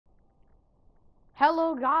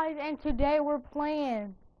Hello guys, and today we're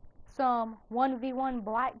playing some 1v1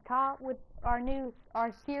 Blacktop with our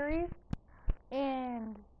series.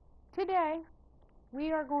 And today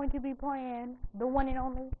we are going to be playing the one and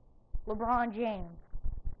only LeBron James.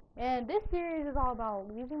 And this series is all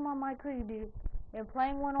about using my micro and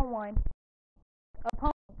playing one-on-one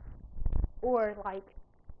opponents or like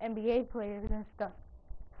NBA players and stuff.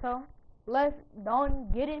 So let's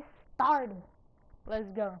get it started.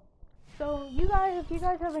 Let's go. So you guys, if you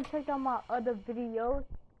guys haven't checked out my other videos,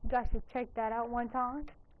 you guys should check that out one time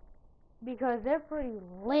because they're pretty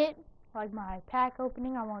lit. Like my pack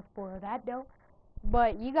opening, I won't spoil that though.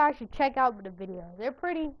 But you guys should check out the videos. They're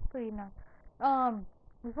pretty nice.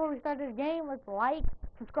 Before we start this game, let's like,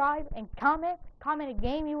 subscribe, and comment. Comment a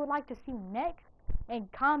game you would like to see next,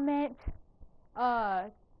 and comment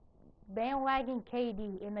bandwagon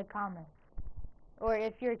KD in the comments. Or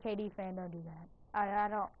if you're a KD fan, don't do that. I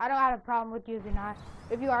don't have a problem with using that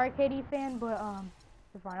if you are a KD fan, but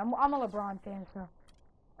it's fine. I'm a LeBron fan, so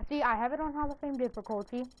see, I have it on Hall of Fame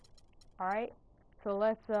difficulty. All right, so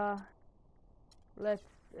let's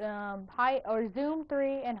height or zoom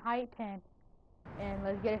 3 and height 10, and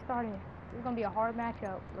let's get it started. This is gonna be a hard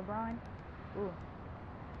matchup, LeBron. Ooh.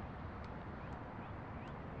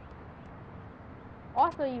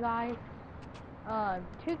 Also, you guys,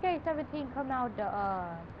 2K17 come out the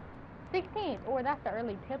 16th, or that's the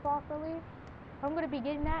early tip-off release. I'm gonna be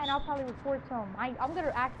getting that, and I'll probably record some. I'm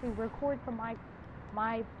gonna actually record some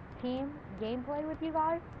my team gameplay with you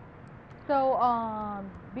guys. So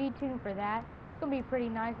be tuned for that. It's gonna be pretty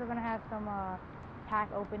nice. We're gonna have some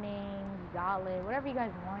pack openings, gauntlet, whatever you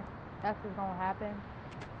guys want. That's what's gonna happen.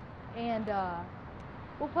 And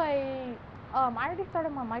we'll play. I already started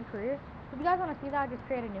my career. If you guys want to see that, I just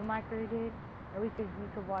created a new my career, dude. Or you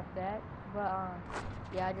could watch that. But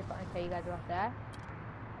yeah, I just want to tell you guys about that.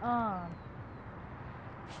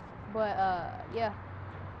 Yeah,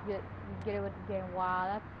 get it with the game. Wow,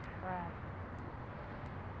 that's trash.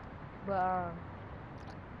 But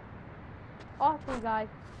also, you guys,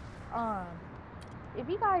 if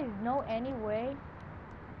you guys know any way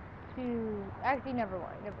to actually, never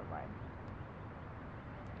mind.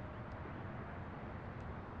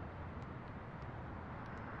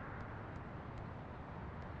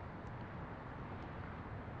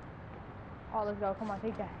 Oh, let's go. Come on,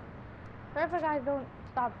 take that. Sorry if you guys don't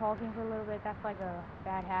stop talking for a little bit. That's like a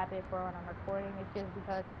bad habit for when I'm recording. It's just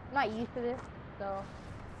because I'm not used to this, so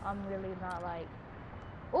I'm really not like,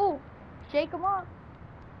 ooh, shake him up.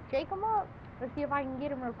 Shake him up. Let's see if I can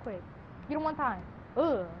get him real quick. Get him one time.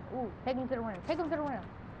 Ooh, take him to the rim. Take him to the rim.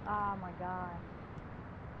 Oh my god.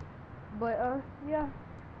 But yeah.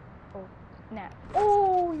 Oh, snap.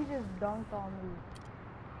 Oh, he just dunked on me.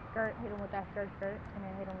 Skirt, hit him with that skirt, and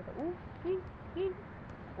then hit him with the ooh.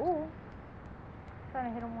 Trying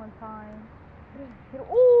to hit him one time.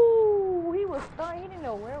 Ooh, he was stunned. He didn't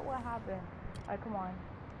know what happened. Alright, come on.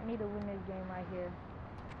 I need to win this game right here.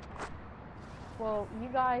 Well, you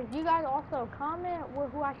guys also comment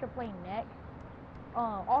who I should play next.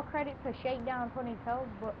 All credit to Shakedown 2012,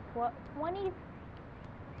 but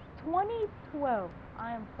 2012.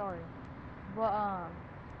 I am sorry, but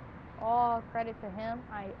all credit to him.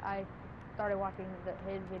 I started watching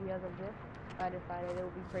his videos of this. I decided it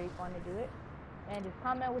would be pretty fun to do it. And just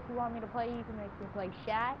comment what you want me to play. You can make me play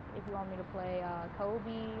Shaq if you want me to play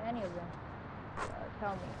Kobe, any of them.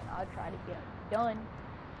 Tell me, and I'll try to get them done.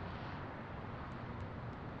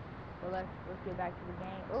 So let's get back to the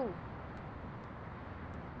game.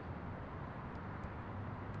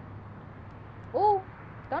 Ooh,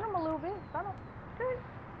 stun him a little bit. Stun him. Good.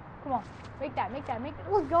 Come on, make that. Let's go.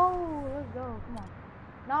 Come on,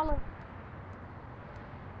 Nala.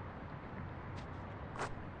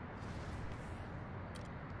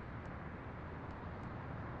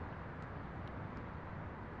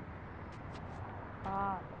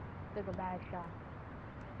 Took a bad shot.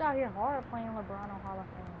 It's out here hard playing LeBron on Hall of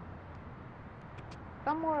Fame.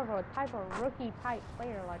 I'm more of a type of rookie type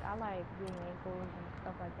player. Like I like getting ankles and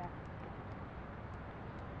stuff like that.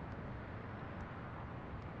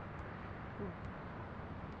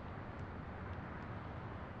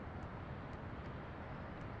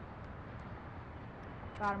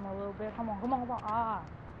 Got him a little bit. Come on. Ah,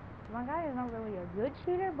 my guy is not really a good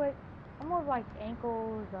shooter, but I'm more of like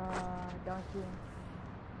ankles, dunking.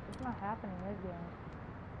 It's not happening this game.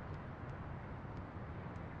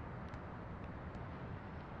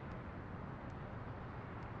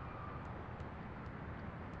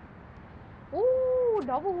 Ooh,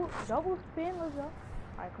 double spin. Let's go.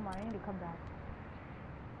 Alright, come on. I need to come back.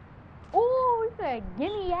 Ooh, he said,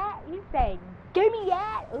 gimme that.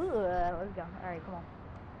 Ooh, let's go. Alright, come on.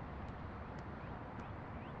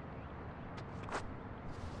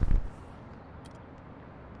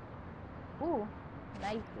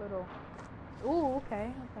 nice little. Ooh,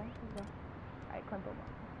 okay. Let's go. Alright, Clint over.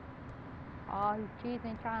 Oh, he's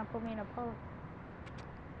cheating, trying to put me in a post.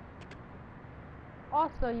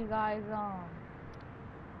 Also, you guys,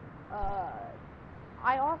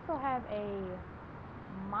 I also have a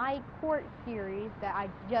My Court series that I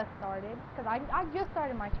just started, because I just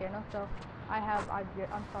started my channel, so I'm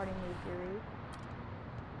starting a new series.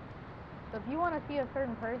 So if you want to see a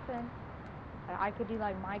certain person, I could do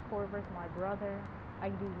like My Court versus my brother. I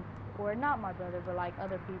could do, or not my brother, but like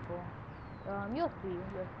other people. You'll see.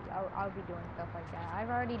 I'll be doing stuff like that. I've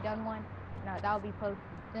already done one. Now that'll be posted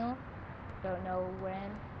soon. Don't know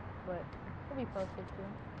when, but it'll be posted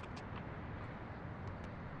soon.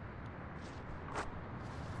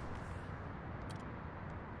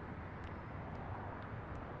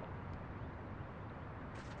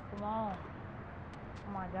 Come on.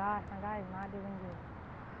 Oh my gosh, my guy is not doing good.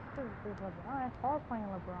 This is LeBron. It's hard playing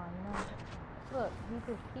LeBron, you know? Look,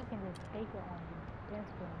 he can just take it on you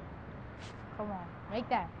instantly. Come on, make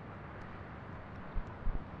that.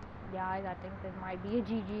 Guys, I think this might be a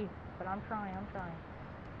GG, but I'm trying.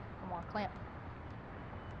 Come on, clamp.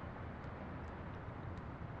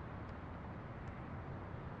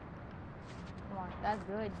 Come on, that's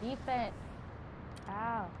good defense.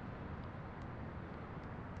 Ow.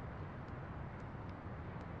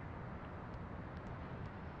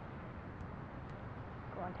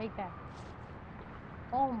 Go on, take that.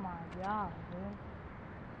 Oh my god, dude.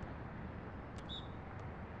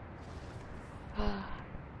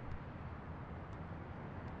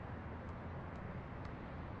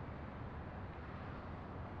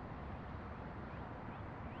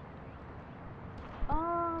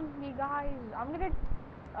 You guys, I'm gonna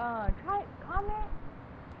try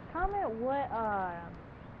comment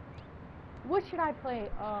what should I play?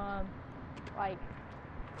 Like,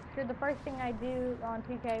 should the first thing I do on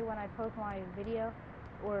 2K when I post my video,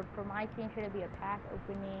 or for my team, should it be a pack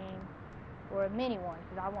opening or a mini one?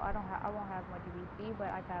 Because I won't have much VC, but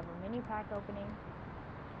I could have a mini pack opening.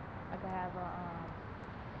 I could have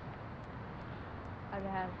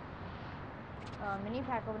a mini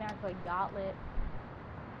pack opening. I could play Gauntlet.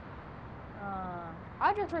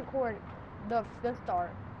 I just record the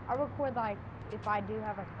start. I record like if I do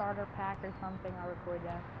have a starter pack or something, I record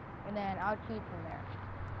that, and then I'll cheat from there.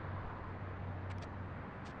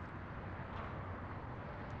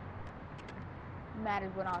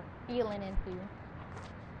 Matters what I'm feeling into.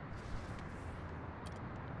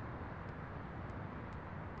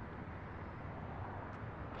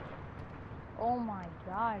 Oh my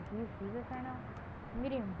gosh, do you see this right now? I'm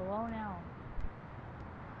getting blown out.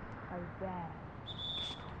 Like that.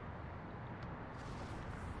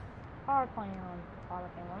 Hard playing on Hall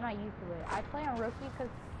of Fame. I'm not used to it. I play on rookie because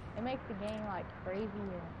it makes the game like crazy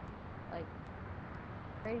and like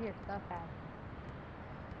crazier stuff happens.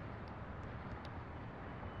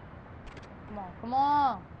 Come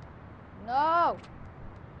on. No!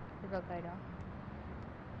 It's okay though.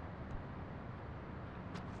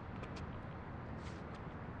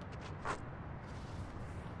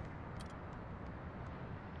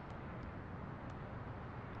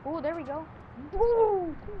 Oh, there we go.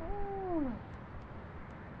 Woo! Come on.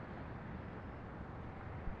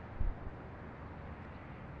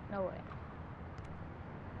 No way.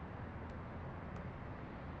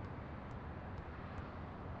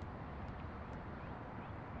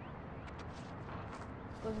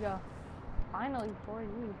 Let's go. Finally, 4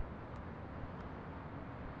 U's.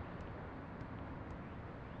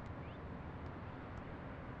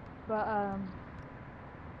 But,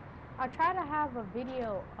 I try to have a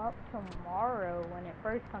video up tomorrow when it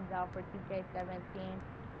first comes out for 2K17,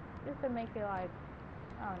 just to make it like,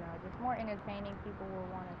 I don't know, just more entertaining. People will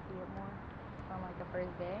want to see it more from like the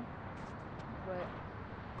first day. But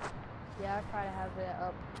yeah, I try to have it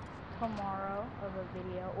up tomorrow of a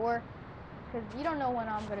video, or because you don't know when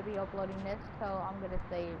I'm going to be uploading this, so I'm going to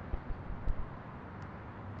say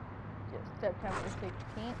just September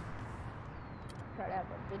 16th. Try to have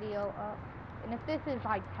a video up. And if this is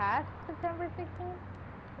like past September 16th,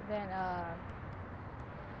 then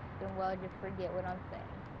well, just forget what I'm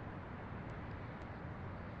saying.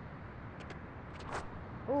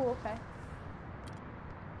 Ooh, okay.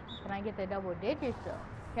 Can I get the double digits though?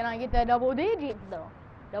 Can I get the double digits though?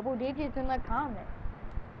 Double digits in the comments.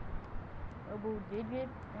 Double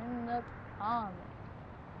digits in the comments.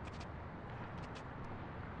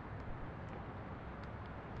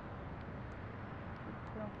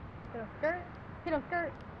 Hit him, skirt. Hit him,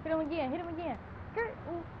 skirt. Hit him again. Hit him again. Skirt.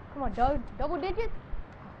 Ooh, come on, double digits.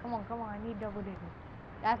 Come on, come on. I need double digits.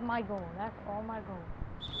 That's my goal. That's all my goal.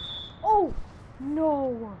 Oh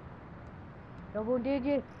no! Double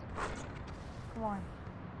digits. Come on.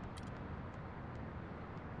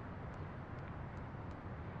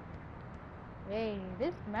 Hey,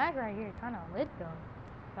 this mag right here kind of lit though.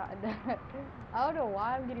 I don't know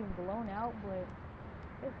why I'm getting blown out, but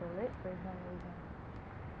it's lit for some reason.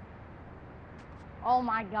 Oh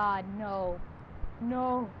my god, no.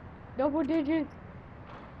 No. Double digits.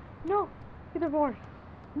 No. Get the force.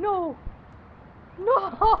 No. No.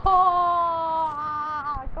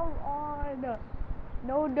 Come on.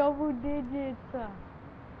 No double digits.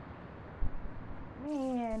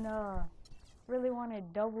 Man, really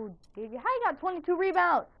wanted double digits. How you got 22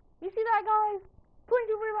 rebounds? You see that, guys?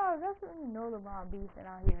 22 rebounds. That's what you know LeBron beasting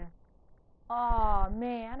out here. Oh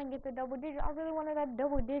man, I didn't get the double digit. I really wanted that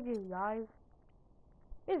double digit, guys.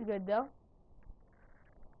 It's good though.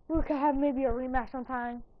 We could have maybe a rematch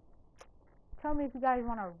sometime. Tell me if you guys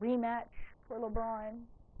want a rematch for LeBron.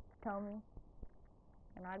 Tell me.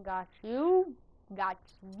 And I got you. Got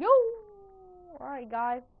you. Alright,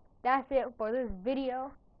 guys. That's it for this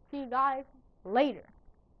video. See you guys later.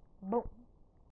 Boom.